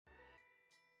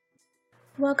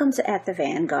Welcome to At the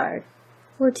Vanguard.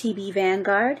 We're TB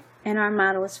Vanguard, and our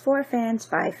motto is for fans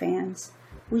by fans.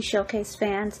 We showcase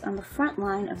fans on the front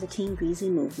line of the Team Breezy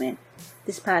movement.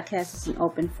 This podcast is an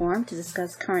open forum to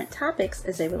discuss current topics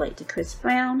as they relate to Chris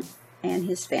Brown and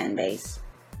his fan base.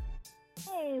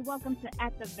 Hey, welcome to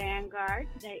At the Vanguard.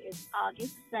 Today is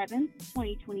August 7th,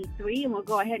 2023, and we'll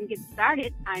go ahead and get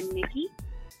started. I'm Nikki.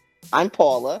 I'm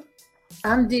Paula.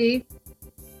 I'm Dee.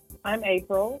 I'm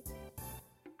April.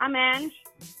 I'm Ange.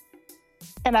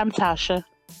 And I'm Tasha.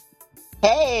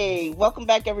 Hey, welcome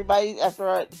back, everybody, after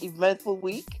our eventful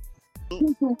week.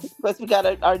 Plus, we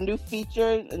got our new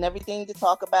feature and everything to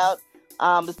talk about.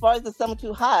 As far as the Summer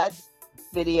Too Hot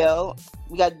video,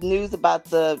 we got news about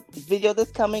the video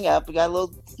that's coming up. We got a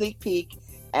little sneak peek,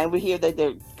 and we hear that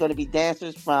they're going to be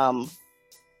dancers from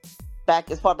back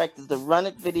as far back as the Run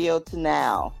It video to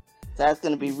now. So that's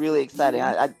going to be really exciting.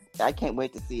 I can't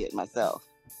wait to see it myself.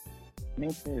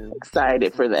 Me too.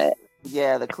 Excited for that.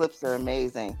 Yeah, the clips are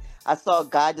amazing. I saw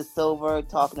𝙑𝙖𝙑𝙪𝙖𝙧𝙙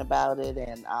talking about it,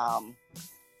 and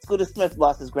Scooter Smith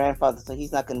lost his grandfather, so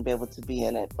he's not going to be able to be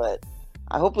in it. But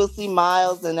I hope we'll see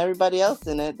Miles and everybody else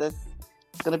in it. That's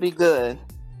going to be good.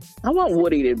 I want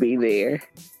Woody to be there.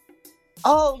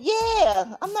 Oh,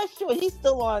 yeah. I'm not sure. He's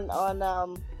still on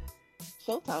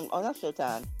Showtime. Oh, not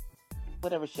Showtime.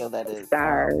 Whatever show that is.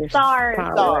 Stars. Power.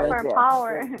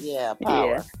 Power. Yeah,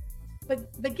 Power. Yeah.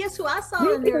 But guess who I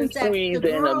saw in there? Is that the in a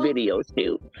girl, video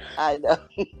shoot. I know.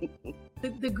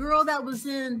 the girl that was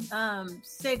in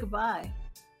Say Goodbye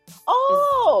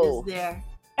Oh! is there.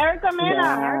 Erica Mena.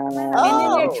 Wow. And then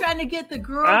Oh! they're trying to get the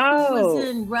girl who was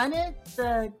in Run It,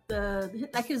 the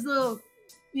like his little,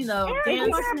 dance.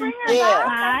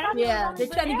 Yeah, they're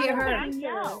trying to get her.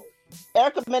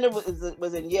 Erica Mena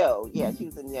was in Yo. Yeah, she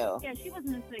was in Yo. Yeah, she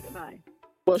wasn't in Say Goodbye.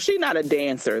 Well, she's not a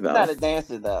dancer, though. She's not a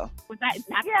dancer, though. Was that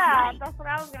not Yeah, tonight? that's what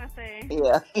I was gonna say.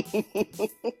 Yeah.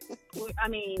 I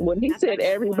mean, When he said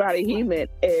everybody, he meant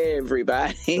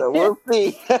everybody. So we'll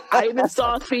see. I even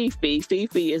saw Fifi.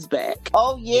 Fifi is back.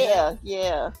 Oh, yeah.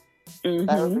 Yeah. Mm-hmm.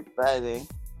 That was exciting.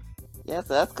 Yeah,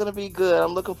 so that's going to be good.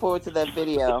 I'm looking forward to that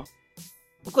video.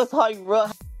 Of course, how you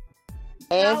roll.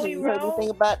 And you heard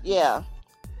anything about? Yeah.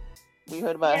 We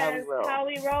heard about How We Roll. How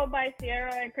We Roll by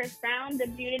Sierra and Chris Brown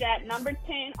debuted at number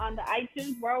 10 on the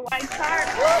iTunes Worldwide chart.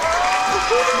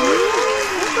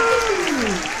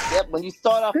 Yep, when you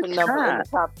start off in the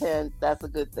top 10, that's a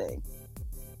good thing.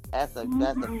 That's a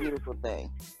beautiful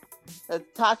thing.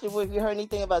 Tasha, have you heard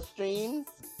anything about streams?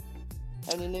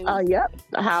 Any news? Yep.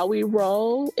 How We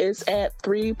Roll is at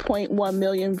 3.1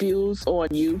 million views on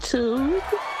YouTube.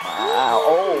 Wow.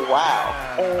 Oh,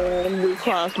 wow. And we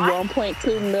crossed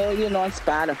 1.2 million on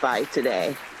Spotify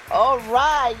today. All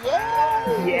right.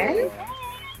 Yeah. Yeah.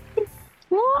 Woo.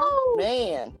 Oh,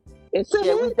 man. It's a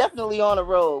we're definitely on a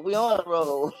roll. We on a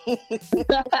roll.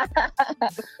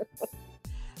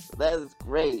 That is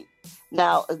great.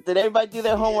 Now, did everybody do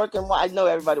their homework? And I know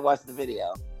everybody watched the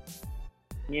video.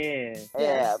 Yeah.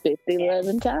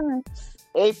 11 times.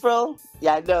 April?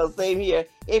 Yeah, I know. Same here.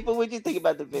 April, what did you think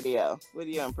about the video? What are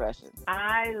your impressions?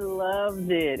 I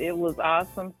loved it. It was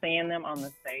awesome seeing them on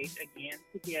the stage again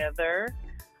together.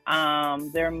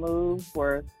 Their moves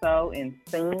were so in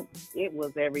sync. It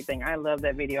was everything. I love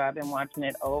that video. I've been watching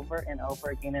it over and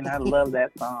over again, and I love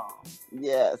that song.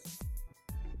 Yes.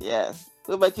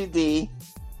 What about you, Dee?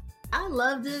 I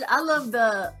loved it. I loved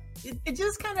it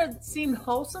just kind of seemed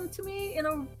wholesome to me in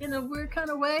a weird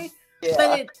kind of way.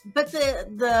 Yeah. But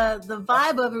the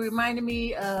vibe of it reminded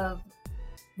me of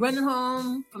running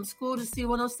home from school to see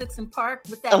 106 in Park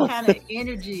with that kind of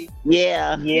energy.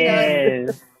 Yeah.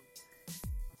 Yes.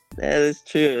 That is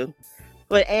true.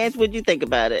 But Ange, what did you think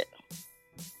about it?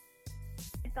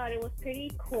 I thought it was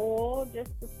pretty cool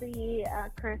just to see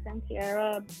Chris and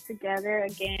Sierra together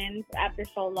again after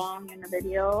so long in the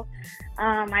video.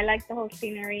 I liked the whole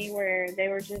scenery where they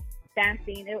were just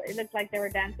dancing. It looked like they were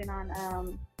dancing on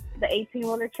the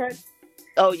 18-wheeler truck.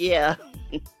 Oh, yeah.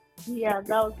 Yeah,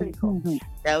 that was pretty cool.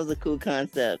 That was a cool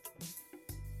concept.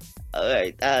 All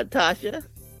right. Tasha?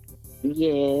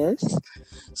 Yes.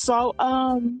 So,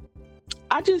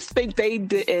 I just think they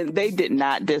did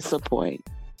not disappoint.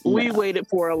 No. We waited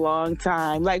for a long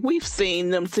time. Like, we've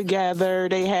seen them together.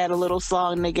 They had a little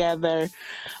song together,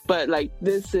 but like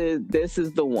this is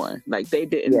the one. Like, they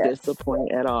didn't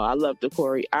disappoint at all. I love the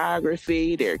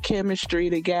choreography, their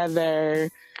chemistry together.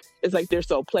 It's like they're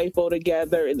so playful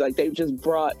together. It's like they've just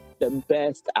brought the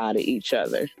best out of each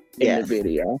other in the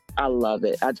video. I love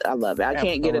it. I love it. I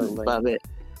can't get enough of it.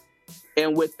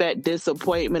 And with that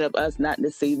disappointment of us not to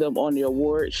see them on the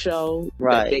award show,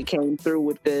 that they came through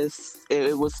with this,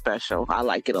 it was special. I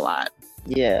like it a lot.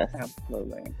 Yeah.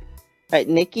 Absolutely. All right,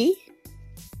 Nikki?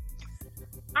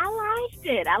 liked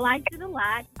it. I liked it a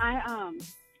lot.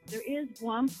 There is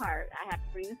one part I have to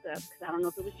bring this up because I don't know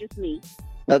if it was just me.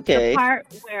 Okay. The part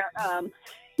where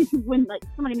when like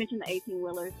somebody mentioned the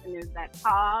 18-wheelers and there's that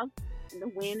pause and the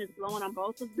wind is blowing on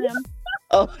both of them.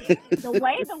 Oh. The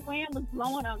way the wind was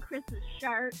blowing on Chris's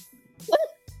shirt,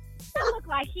 it looked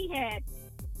like he had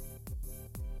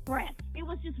breath. It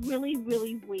was just really,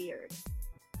 really weird.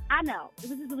 I know. It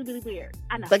was just really, really weird.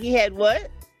 I know. Like he had what?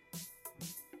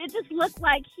 It just looked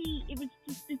like it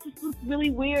just looked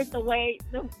really weird the way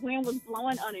the wind was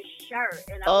blowing on his shirt.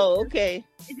 And okay.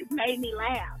 It just made me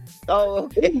laugh. Oh,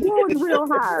 okay. It was real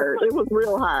hard. It was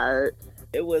real hard.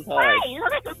 It was hard. Right.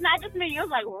 It was not just me. It was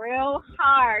like real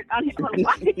hard on him. Like,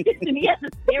 why? And he has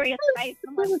a serious face.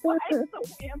 I'm like, why is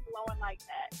the wind blowing like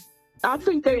that? I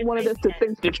think they wanted us to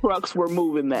think the trucks were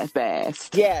moving that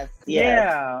fast. Yes.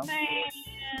 Yeah.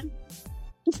 Man.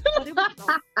 But it was so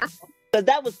Because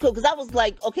that was cool. Because I was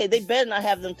like, okay, they better not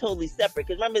have them totally separate.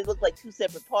 Because remember, it looked like two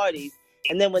separate parties.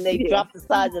 And then when they dropped the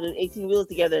sides of the 18 wheels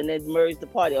together and then merged the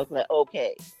party, I was like,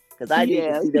 okay. Because I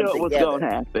didn't see them together. What's going to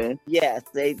happen. Yes,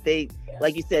 they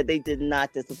like you said, they did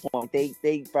not disappoint.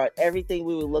 They brought everything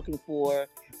we were looking for.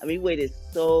 I mean, we waited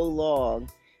so long.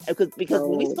 Because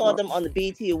when we saw them on the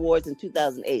BET Awards in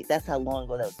 2008, that's how long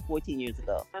ago that was, 14 years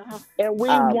ago. Uh-huh. And we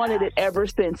wanted it ever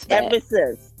since that. Ever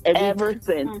since. And ever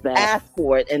since that. Asked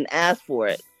for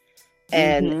it.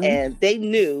 And they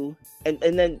knew. And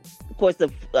then, of course,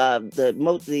 the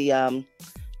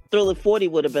Thriller 40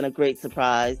 would have been a great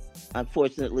surprise.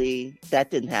 Unfortunately,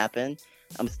 that didn't happen.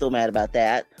 I'm still mad about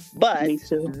that. But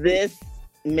this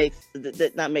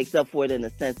not makes up for it in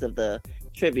the sense of the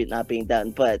tribute not being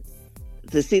done. But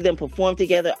to see them perform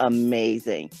together,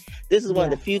 amazing. This is one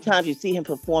of the few times you see him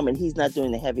perform and he's not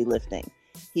doing the heavy lifting.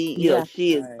 She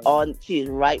is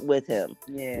right with him.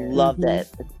 Yeah. Love that.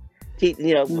 She,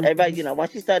 everybody,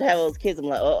 once she started having those kids, I'm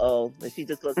like, is she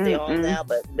just gonna stay on now?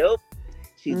 But nope.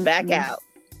 She's back out.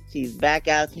 She's back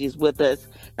out. She's with us.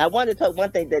 Now, I wanted to talk one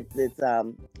thing that's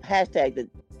hashtag that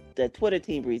the Twitter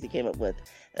Team Breezy came up with.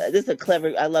 This is a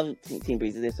clever. I love Team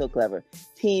Breezy. They're so clever.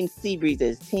 Team C Breezy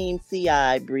is Team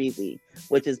CI Breezy,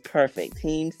 which is perfect.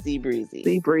 Team C Breezy.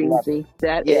 C Breezy.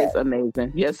 That is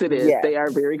amazing. Yes, it is. Yeah. They are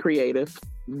very creative.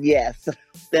 Yes,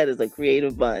 that is a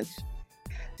creative bunch.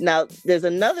 Now, there's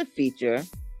another feature,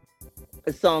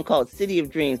 a song called "City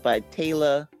of Dreams" by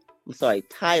Tyler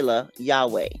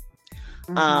Yahweh.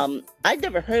 I'd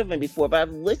never heard of him before, but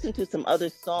I've listened to some other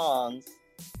songs.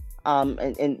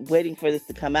 And waiting for this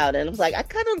to come out, and I was like, I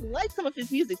kind of like some of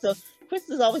his music. So Chris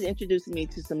is always introducing me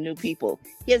to some new people.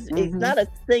 He's not a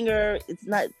singer. It's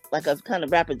not like a kind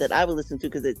of rapper that I would listen to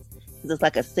because it's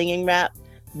like a singing rap.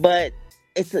 But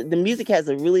the music has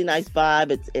a really nice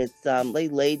vibe. It's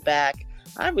laid back.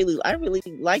 I really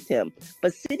liked him.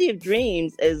 But City of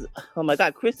Dreams is, oh my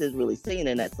God, Chris is really singing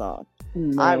in that song.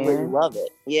 Man. I really love it.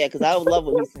 Yeah, because I love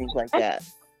when he sings like that.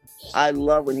 I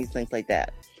love when he sings like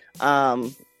that.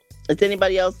 Does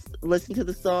anybody else listen to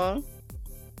the song?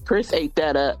 Chris ate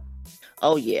that up.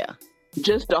 Oh, yeah.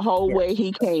 Just the whole way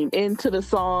he came into the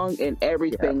song and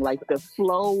everything, like the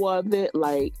flow of it,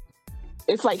 like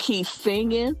it's like he's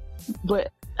singing,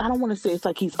 but I don't want to say it's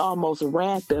like he's almost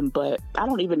rapping, but I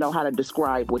don't even know how to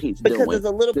describe what he's doing. Because there's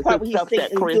a little part where he's doing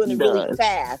it really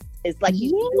fast. It's like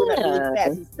he's doing it really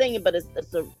fast. He's singing, but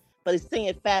he's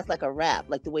singing fast like a rap,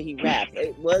 like the way he raps.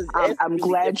 I'm really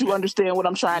glad you understand what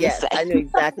I'm trying to say. I knew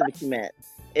exactly what you meant.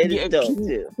 It is dope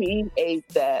too. He ate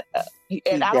that up.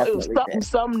 And it was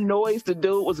some noise the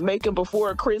dude was making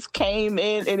before Chris came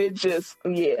in, and it just,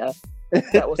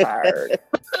 that was hard.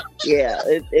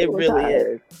 It really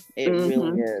is. It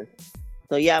really is.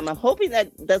 So I'm hoping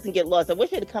that doesn't get lost. I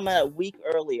wish it had come out a week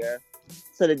earlier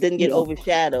so that it didn't get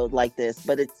overshadowed like this,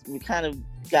 but we kind of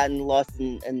gotten lost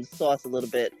in the sauce a little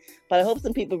bit. But I hope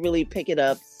some people really pick it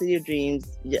up. City of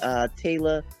Dreams,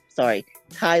 Tyler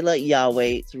Yahweh.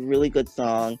 It's a really good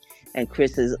song, and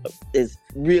Chris is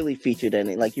really featured in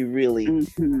it. Like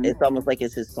it's almost like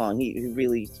it's his song. He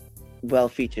really well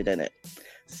featured in it.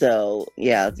 So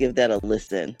I'll give that a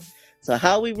listen. So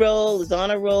How We Roll is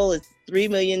on a roll. It's 3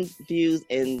 million views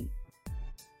in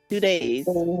 2 days.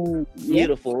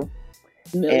 Beautiful.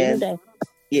 And a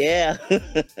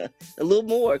little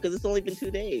more because it's only been 2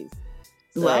 days.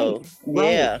 So,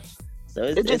 right. So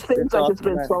it just seems like it's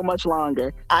been so much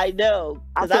longer. I know.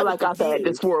 I feel like I've had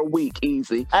this for a week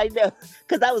easy. I know.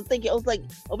 Because I was thinking, I was like,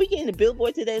 are we getting the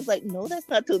Billboard today? It's like, no, that's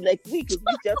not till next week because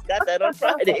we just got that on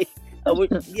Friday.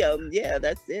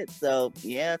 That's it. So,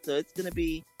 so it's going to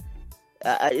be,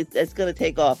 it's going to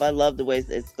take off. I love the way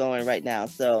it's going right now.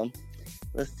 So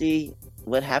let's see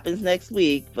what happens next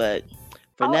week. But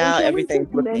for now,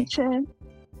 everything's looking.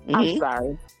 I'm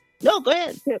sorry. No, go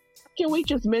ahead. Can we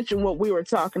just mention what we were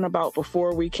talking about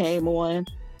before we came on?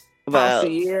 About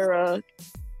Sierra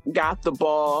got the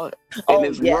ball and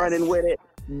is running with it.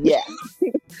 Yes.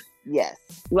 Yes.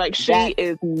 Like she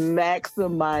is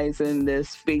maximizing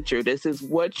this feature. This is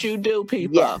what you do,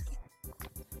 people. Yes.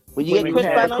 When you get Chris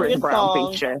Brown on your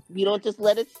song, feature. You don't just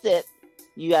let it sit.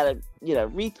 You gotta,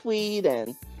 retweet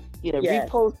and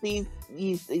repost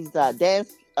these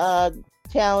dance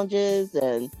challenges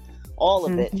and all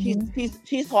of it.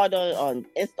 She's hard on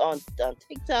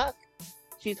TikTok.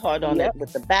 She's hard on it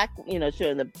with the back,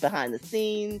 showing the behind the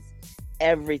scenes,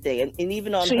 everything, and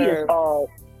even on she is all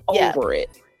over it.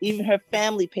 Even her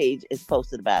family page is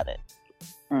posted about it.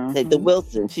 The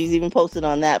Wilson, she's even posted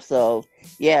on that. So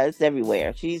yeah, it's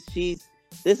everywhere. She's.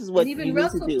 This is what and even you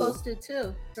Russell need to do. Posted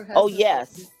too. Oh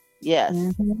yes.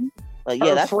 But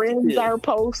yeah, her friends are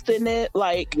posting it.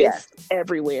 Like it's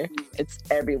everywhere. It's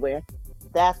everywhere.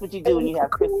 That's what you do when you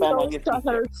have Chris Brown on your feature.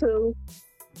 Her too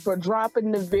for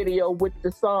dropping the video with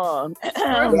the song.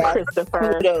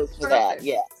 Christopher. Kudos for that.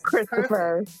 Yes.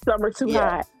 Christopher. Summer Too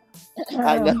Hot.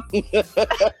 I know.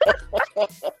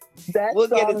 That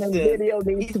song and video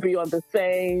needs to be on the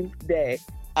same day.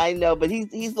 I know, but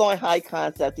he's going high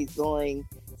concept. He's going,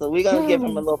 so we're gonna give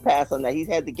him a little pass on that. He's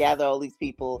had to gather all these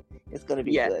people. It's gonna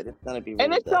be good. It's gonna be really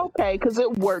and it's good. Okay because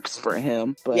it works for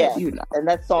him. But and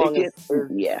that song is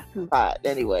too hot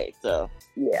anyway. So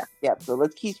yeah. So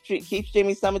let's keep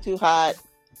streaming Summer Too Hot,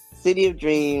 City of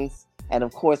Dreams, and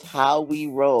of course How We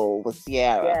Roll with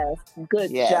Ciara. Yes,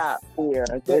 good job,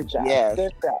 Ciara. Good job. Yes.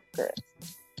 Good job, Chris.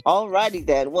 Alrighty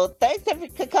then. Well, thanks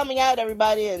for coming out,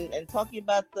 everybody, and talking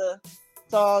about the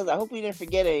songs. I hope we didn't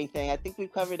forget anything. I think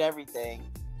we've covered everything.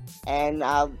 And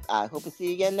I hope to see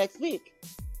you again next week.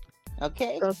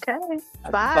 Okay? Okay.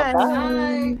 Bye.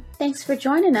 Bye. Thanks for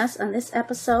joining us on this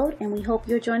episode, and we hope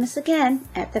you'll join us again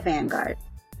at the Vanguard.